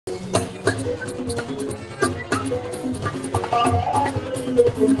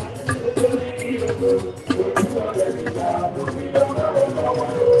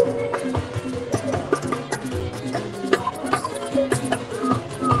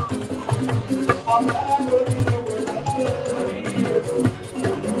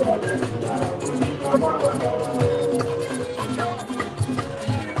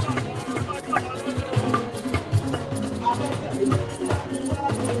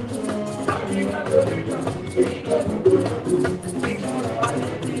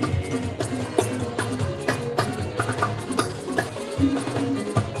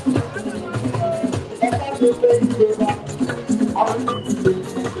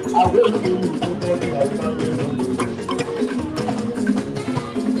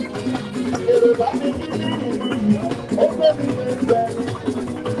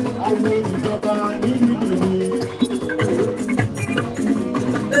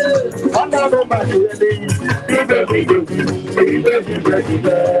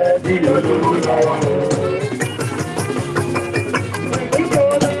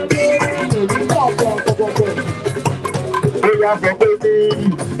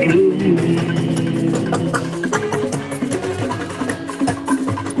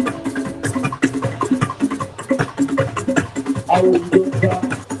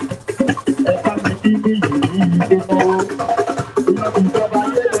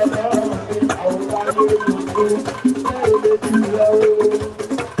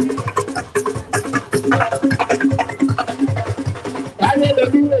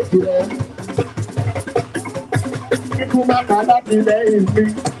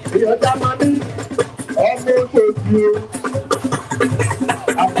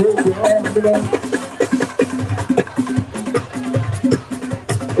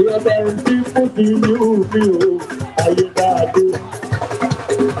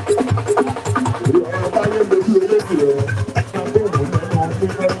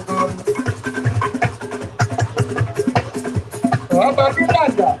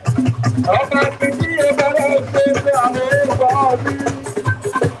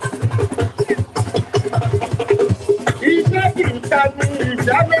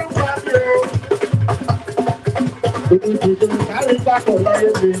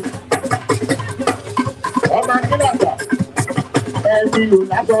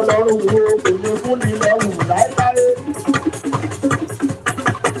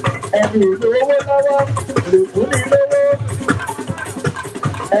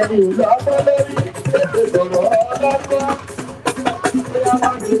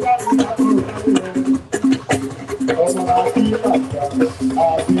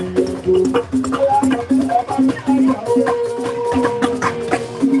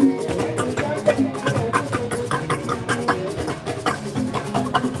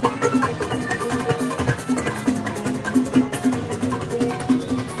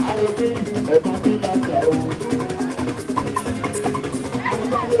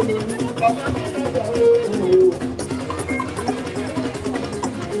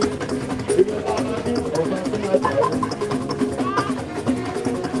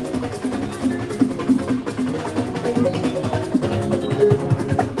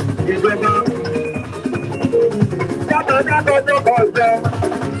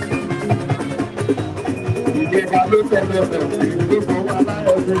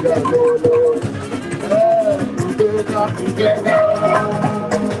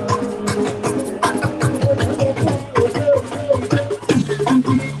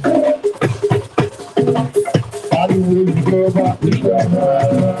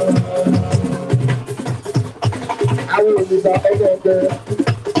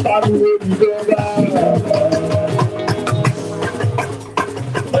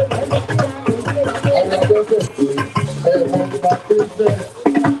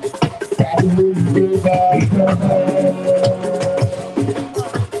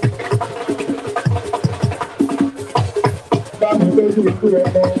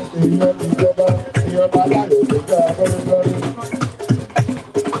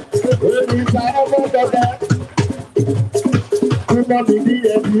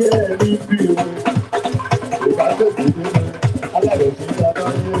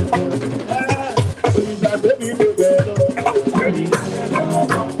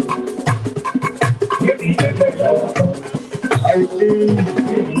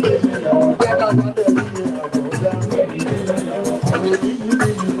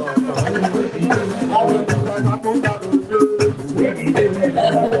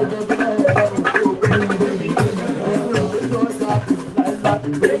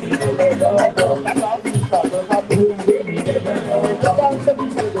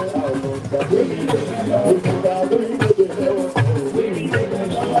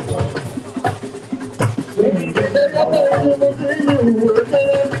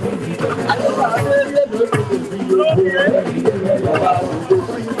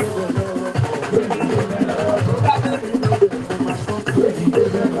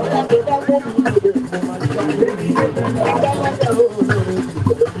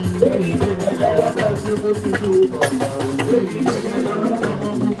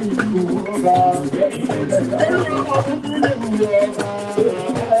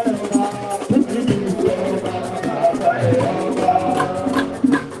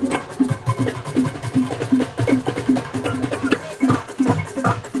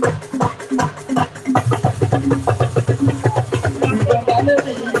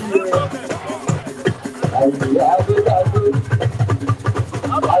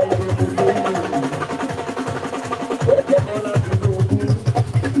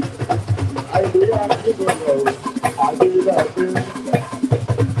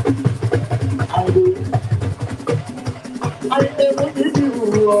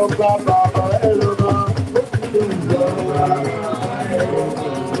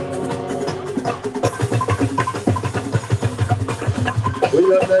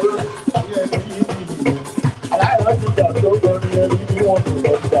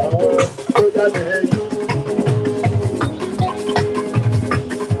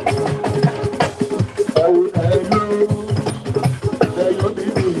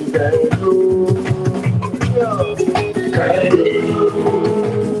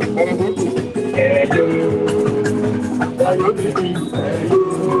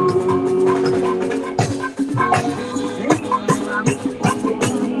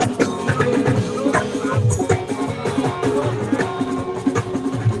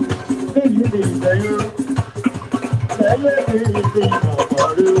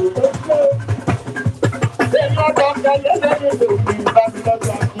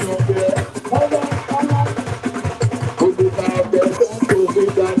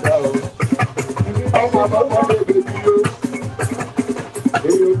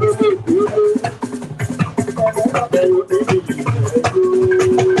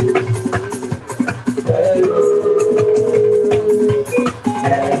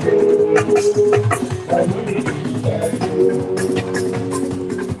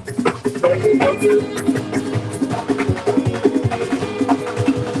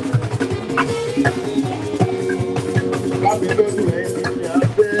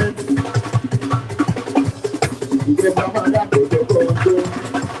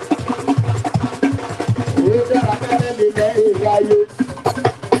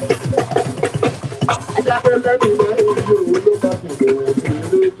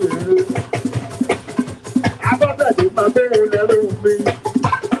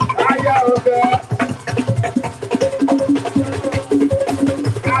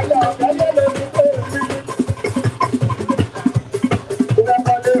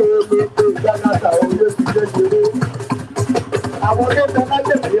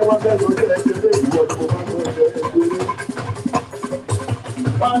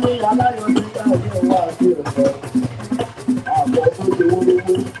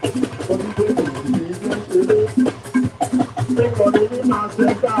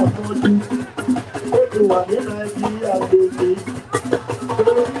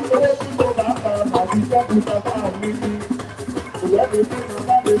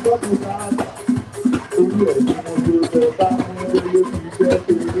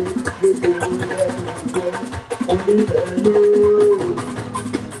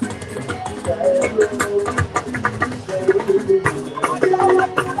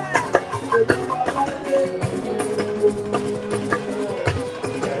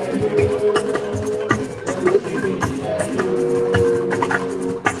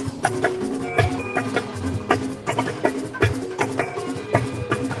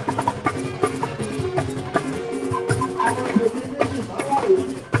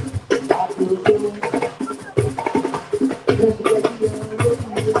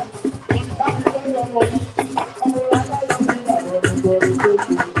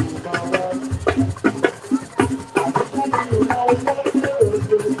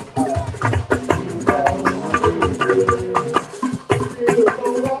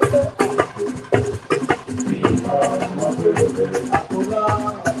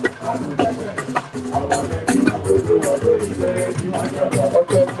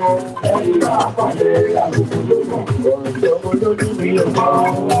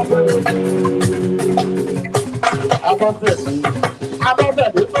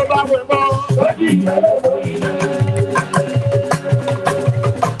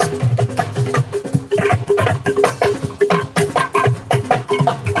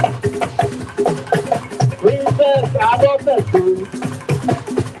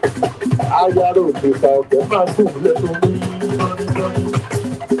ìfà ọ̀gbẹ́ máa kú lẹ́nu mi.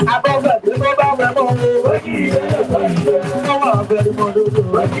 Abọ́fẹ̀ tí tó bá fẹ́ mọ́ mi. Wọ́n wà fẹ́rí mọ́ lójú.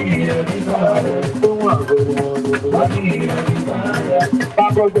 Wọ́n wà fẹ́rí mọ́ lójú.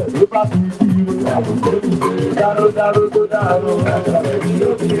 Bábọ́fẹ̀ tó bá fi kí i. Dáró dáró tó dáró.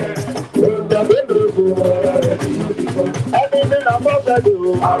 Ìjọba èlò ìbò ọ̀rọ̀ rẹ̀. Ẹni ní abọ́fẹ̀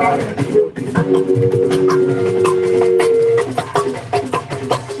lò.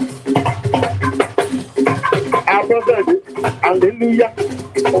 Abọ́fẹ̀ hallelujah,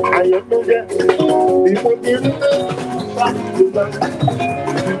 hallelujah, ìmọ̀ ní bá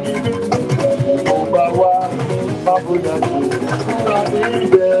ọba wa bábúdà ní ìgbàlẹ̀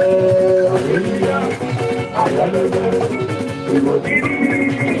ibẹ̀. Hallelujah, ìmọ̀ ní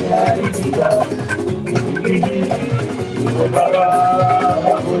ọba wa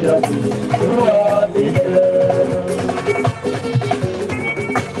bábúdà ní ìgbàlẹ̀ ibẹ̀.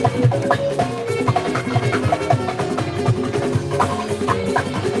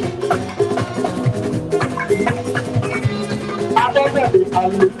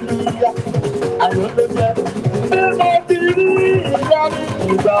 Hallelujah, hallelujah. Nínú ti rí ìyá ní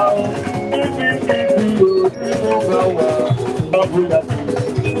ìgbà níbi ìdí òsì tó bá wà bábúlà tí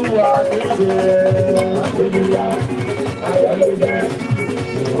wà níbẹ̀. Hallelujah, hallelujah.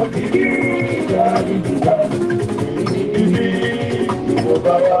 Nínú ti rí ìyá ní ìgbà níbi ìdí tó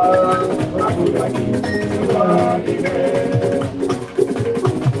bá wà bábúlà tí wà níbẹ̀.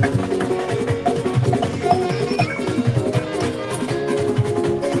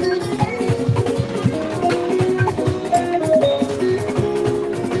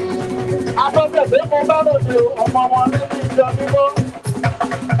 Abọ́sẹ̀dé mo bá lòdì ọmọ wọn nínú ìjọ mímọ́.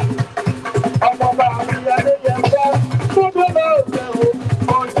 Ọmọ bá mi adéyẹ fẹ́ tó tó bá òjò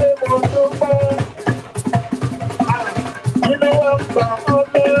òjò mo tó pẹ́. Inú wọn gbà ó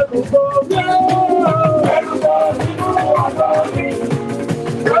lẹ́rù tó yẹ. Ẹrù bọ̀ nínú ọ̀dọ́ mi.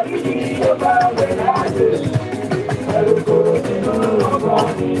 Lórí ni ó bá wẹ̀ láti. Ẹrù bọ̀ nínú ọ̀dọ́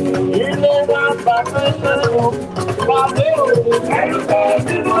mi. Ilé wa bàtẹ́ lẹ́rù. Bàbá òjò ẹrù bọ̀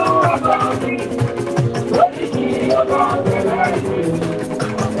nínú ọ̀dọ́ mi. Lórí ni ó bá wẹ̀ láti.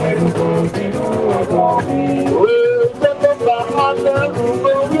 Ẹrù bọ̀ nínú ọ̀dọ́ mi. Òwe tó bá wà lẹ́rù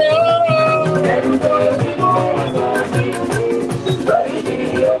tó yẹ. Ẹrù bọ̀ nínú ọ̀dọ́ mi. Lórí ni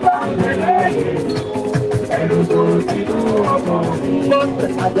ó bá wẹ̀ láti. Ẹrù bọ̀ nínú ọ̀dọ́ mi. Lọ́sẹ̀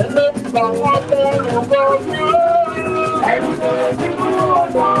àjẹ́lẹ́ bá wà lẹ́rù tó yẹ. Ẹrù bọ̀ nínú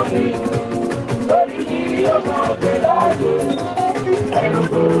ọ̀dọ́ mi. Lórí ni ó bá wẹ̀ láti. Ẹrù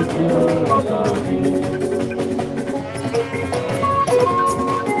bọ̀ nínú ọ̀dọ́ mi.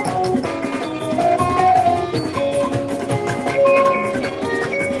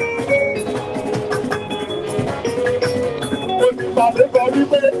 Pàdé kọ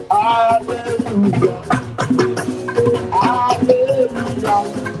wípé hallelujah, hallelujah,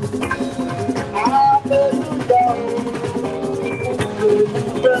 hallelujah. Èmi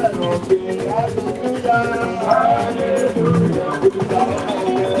fẹ́ràn pé hallelujah, hallelujah,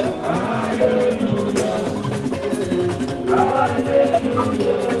 hallelujah,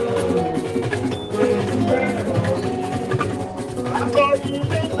 hallelujah. Akọ̀yìn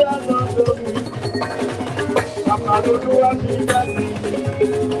ní ìdáná lórí. Àmàlòlúwa ti dájú.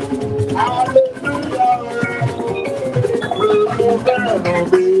 Hallelujah. Mo fẹ́ràn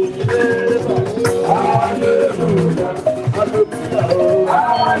mi lébà. Hallelujah. Hallelujah.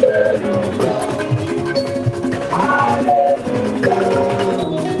 Hallelujah. Hallelujah.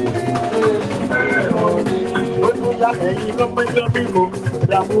 Ó tún yá ẹ̀yin lọ́pẹ́jọ́ bí mo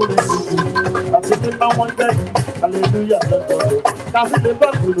dààmú rẹ̀ lójú. Àti tí bá wọn jẹ́ hallelujah lọ́tọ̀ọ̀tọ̀. Kàfí lè bá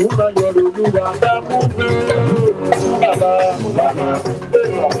kùnú máa yọ̀rọ̀ olúwa dákú bẹ́ẹ̀. Bàbá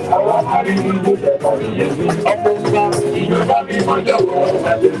àwọn àríwí ló jẹ́ kọ́rí yẹ̀mí. Ọmọ ńlá ìjọba mi máa jọ̀wọ́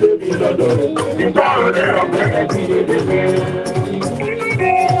ẹ̀jẹ̀ lébi lọ́dọ̀ rẹ̀. Nígbà òde ọ̀pẹ̀ ẹ̀kí lédè bẹ́ẹ̀.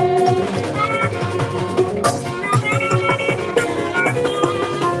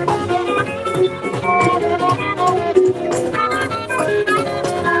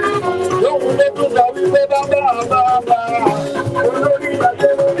 Lóhun ló tún sọ wípé bàbá olórí ayé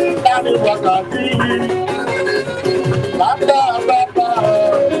lórí ìdáni wákàtí yìí. Bàbá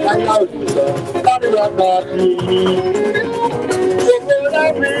ayá òṣìṣẹ́ láti wákàtí yìí. Gbogbo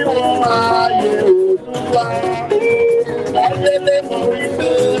lábí wọn ààyè òṣùwà. Láyé lé mọ̀ wípé,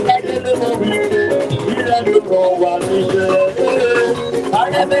 láyé lé mọ̀ wípé, ilẹ̀ ló kọ̀ wà níṣẹ́.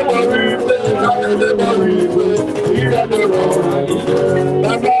 Láyé lé mọ̀ wípé, láyé lé mọ̀ wípé, ilẹ̀ ló kọ̀ wà níṣẹ́.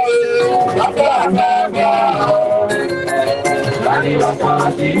 Bàbá láti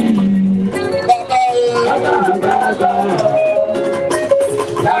wákàtí yìí. Bàbá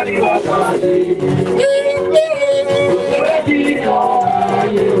Daddy was on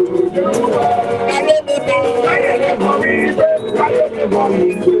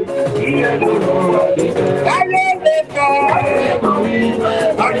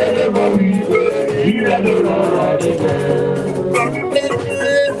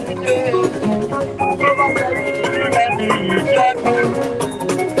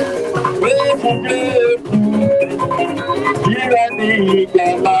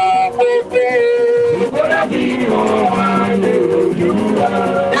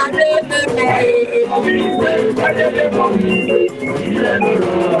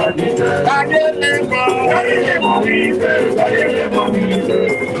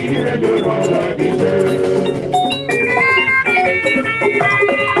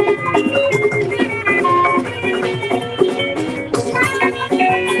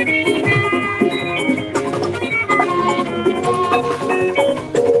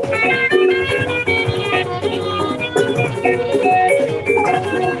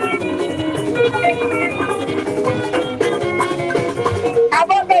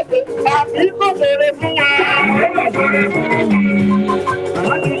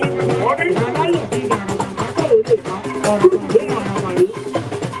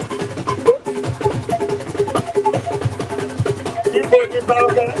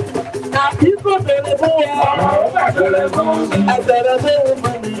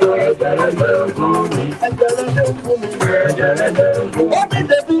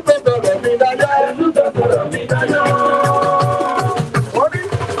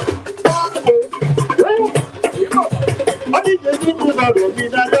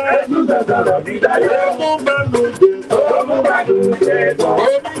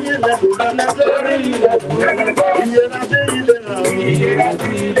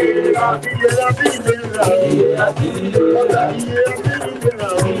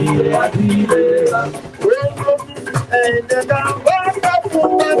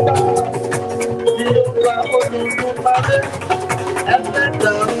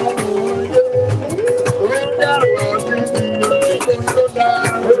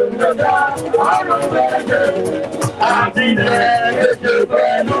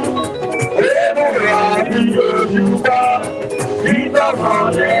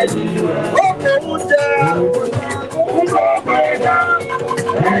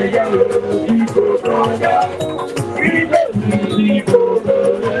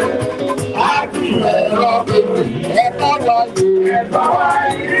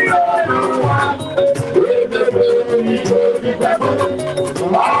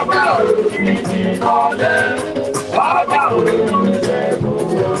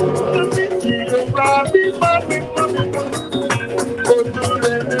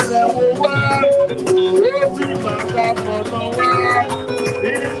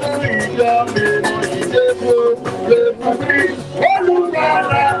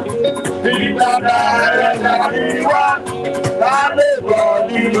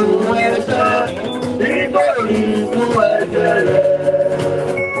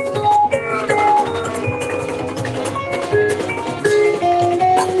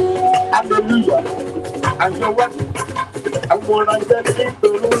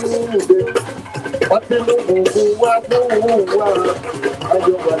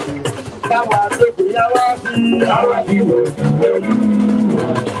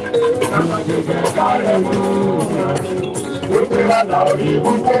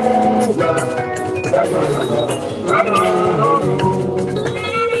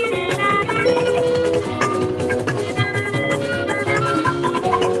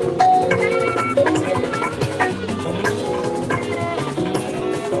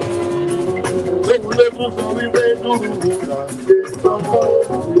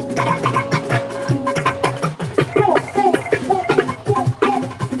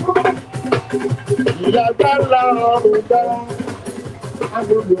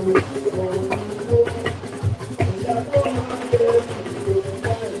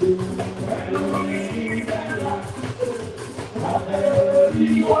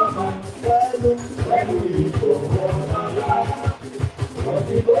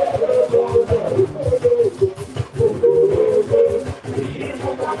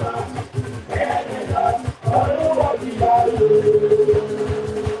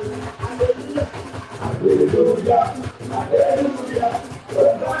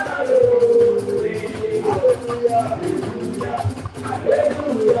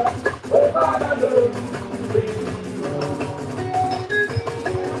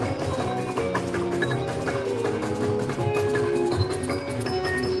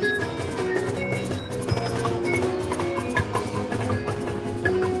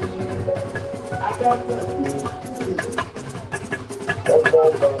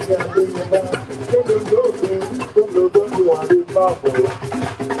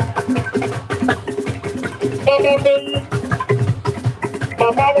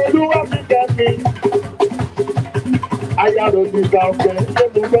Mama Olúwa mi kẹ́ mi. Ayáro ti ga ọ̀fẹ́ ṣé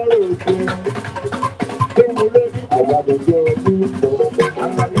mo bẹ̀rẹ̀ òkè. Ṣé mo lé ní àyàdò jẹ́ ojú ìṣòro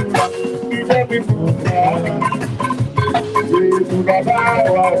àmàlúwà ilé mi fún mi. Ètò bàbá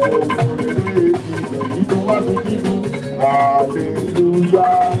wa kò lè nínú wá sí nínú. Àlèlúyà.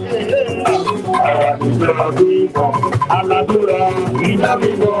 Àlàdúrà bí kan. Àlàdúrà ìdá mi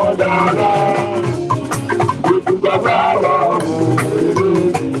bọ̀ dára. Ètò bàbá wa kò lè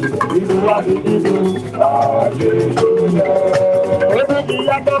nínú wá sí nínú. Àlèlúyà. Ètò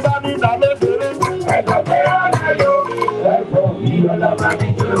ìyá tó bá mi dà lébèrè. Ẹ̀jọ̀ pé Alayo. Ẹ̀jọ̀ ìyọ̀lá bá mi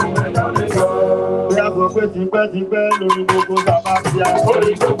jẹ́ òun ẹ̀jọ̀ mi sọ. Bí a sọ pé tipẹ́tipẹ́ lórí gbogbo sábà bíà.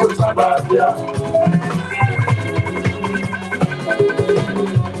 Lórí gbogbo sábà bíà.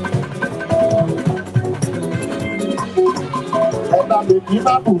 Ẹ̀bá mi kì í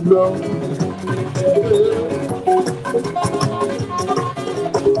má kù lọ.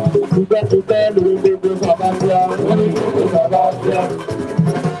 Tipẹ́tipẹ́ lórí gbogbo sábà bíà. Lórí gbogbo sábà bíà.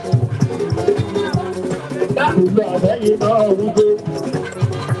 Dákùnlé àbẹ́yìn náà wúdó.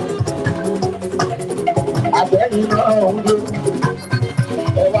 Àbẹ́yìn náà wúdó.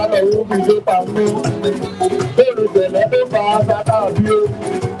 Ẹ wá lọ wú mi ló pa mí. Bẹ́ẹ̀ni tẹ̀lẹ́ ló fa bàbá bí o.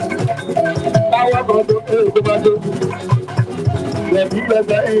 Báwọ̀ kan tó ké tó bá tó. Lẹ̀bí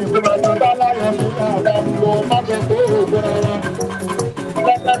pẹ̀pẹ̀ èyí tó bá tó. Báláyọ̀ mi náà dá mi lọ má jẹ́ kó o gbọ́ rárá.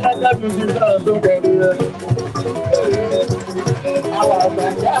 Lẹ́kẹ́lẹ́kẹ́ mi ti náà tó kọ̀rí rẹ̀. Àwọn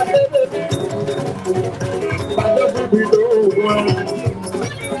àgbàjá abẹ́lé mi. Bàbá fún mi ló wọ́n.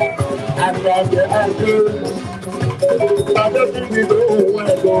 Àgbàjẹ́ àjẹ́. Bàbá fún mi ló wọ́n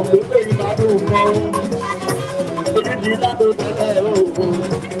ẹ̀gbọ́n tó pé ìbádùn kan. Oríṣi látò tẹ́lẹ̀ òògùn.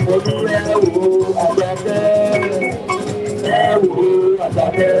 Orí ẹ̀ wò àgbàjẹ́. Ẹ̀ wò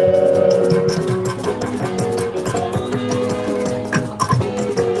àgbàjẹ́.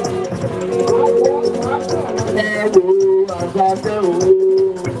 Ẹ̀ wò àgbàjẹ́ o.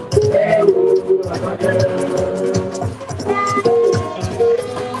 Ẹ̀ wò àgbàjẹ́.